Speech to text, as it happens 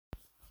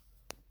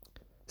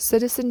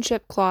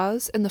Citizenship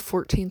Clause in the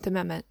 14th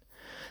Amendment.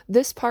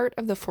 This part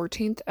of the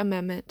 14th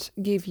Amendment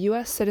gave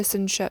U.S.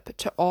 citizenship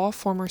to all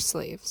former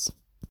slaves.